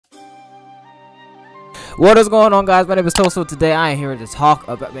What is going on, guys? My name is Toso. Today I ain't here to talk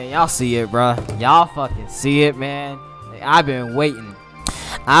about, man, y'all see it, bro. Y'all fucking see it, man. I've been waiting,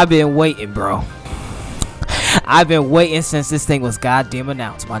 bro. I've been waiting since this thing was goddamn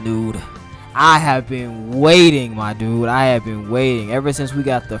announced, my dude. I have been waiting, my dude. I have been waiting ever since we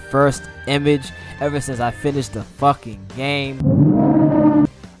got the first image, ever since I finished the fucking game.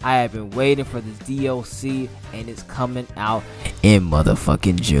 I have been waiting for this DLC, and it's coming out in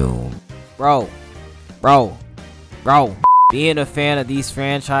motherfucking June. Bro. Being a fan of these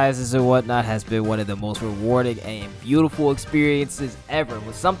franchises and whatnot has been one of the most rewarding and beautiful experiences ever.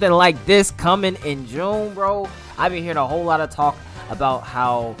 With something like this coming in June, bro, I've been hearing a whole lot of talk about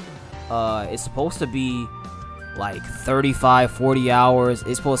how it's supposed to be like 35-40 hours.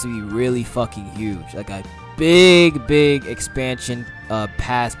 It's supposed to be really fucking huge, like a big expansion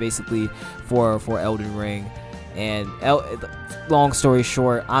pass basically for Elden Ring. And long story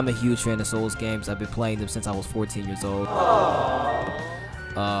short, I'm a huge fan of Souls games. I've been playing them since I was 14 years old.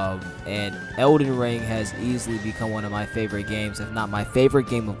 And Elden Ring has easily become one of my favorite games, if not my favorite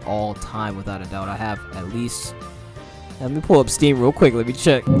game of all time, without a doubt. I have at least, let me pull up Steam real quick, let me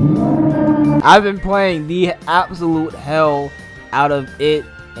check. I've been playing the absolute hell out of it,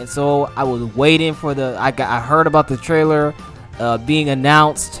 and so I was waiting for I heard about the trailer being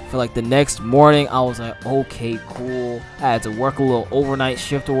announced for like the next morning. I was like, okay, cool. I had to work a little overnight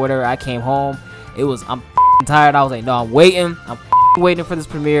shift or whatever. I came home, I'm tired. I was like, no, I'm waiting for this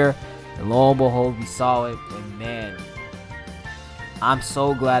premiere, and lo and behold, we saw it. And man, I'm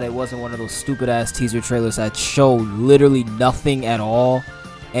so glad it wasn't one of those stupid ass teaser trailers that showed literally nothing at all,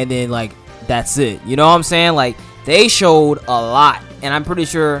 and then like that's it. You know what I'm saying? Like, they showed a lot, and I'm pretty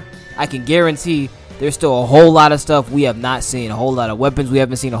sure, I can guarantee there's still a whole lot of stuff we have not seen, a whole lot of weapons we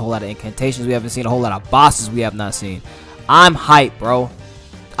haven't seen, a whole lot of incantations we haven't seen, a whole lot of bosses we have not seen. I'm hyped, bro.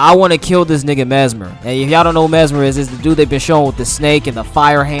 I want to kill this nigga Mesmer. And if y'all don't know who Mesmer is the dude they've been showing with the snake and the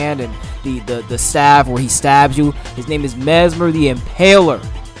fire hand and the staff where he stabs you. His name is Mesmer the Impaler.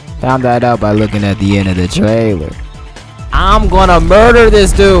 Found that out by looking at the end of the trailer. I'm gonna murder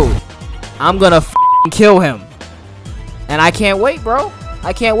this dude. I'm gonna kill him. And I can't wait, bro.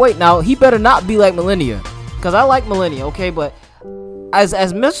 I can't wait. Now, he better not be like Millennia, because I like Millennia, okay? But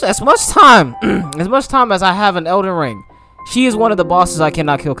as much time as I have in Elden Ring, she is one of the bosses I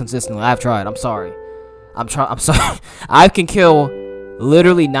cannot kill consistently. I've tried. I'm sorry. I'm sorry. I can kill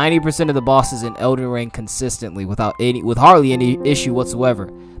literally 90% of the bosses in Elden Ring consistently with hardly any issue whatsoever.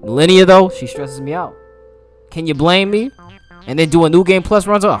 Millennia, though, she stresses me out. Can you blame me? And then do a new game plus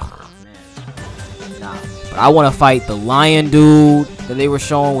runs off. But I want to fight the lion dude that they were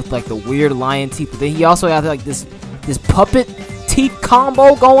showing with like the weird lion teeth. But then he also had like this puppet teeth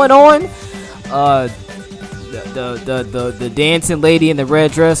combo going on. The dancing lady in the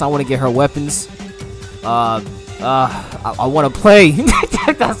red dress, I want to get her weapons. I want to play.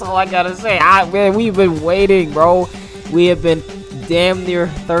 That's all I gotta say. Man, we've been waiting, bro. We have been damn near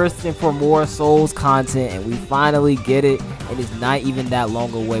thirsting for more Souls content, and we finally get it. It is not even that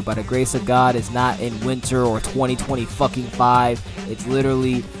long away. By the grace of God, it's not in winter or 2020 fucking 5. It's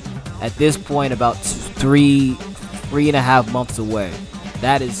literally at this point about three and a half months away.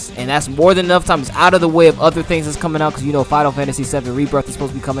 That's more than enough time. It's out of the way of other things that's coming out, because you know Final Fantasy VII Rebirth is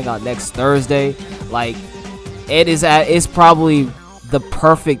supposed to be coming out next Thursday. Like, it's probably the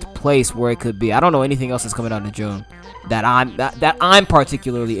perfect place where it could be. I don't know anything else that's coming out in June that I'm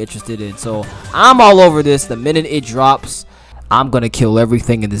particularly interested in. So I'm all over this. The minute it drops, I'm gonna kill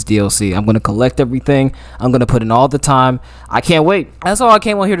everything in this DLC. I'm gonna collect everything. I'm gonna put in all the time. I can't wait. That's all I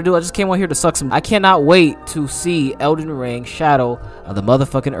came on here to do. I just came on here to suck some. I cannot wait to see Elden Ring Shadow of the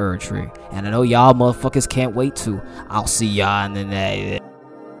motherfucking Erd Tree. And I know y'all motherfuckers can't wait to. I'll see y'all in the next.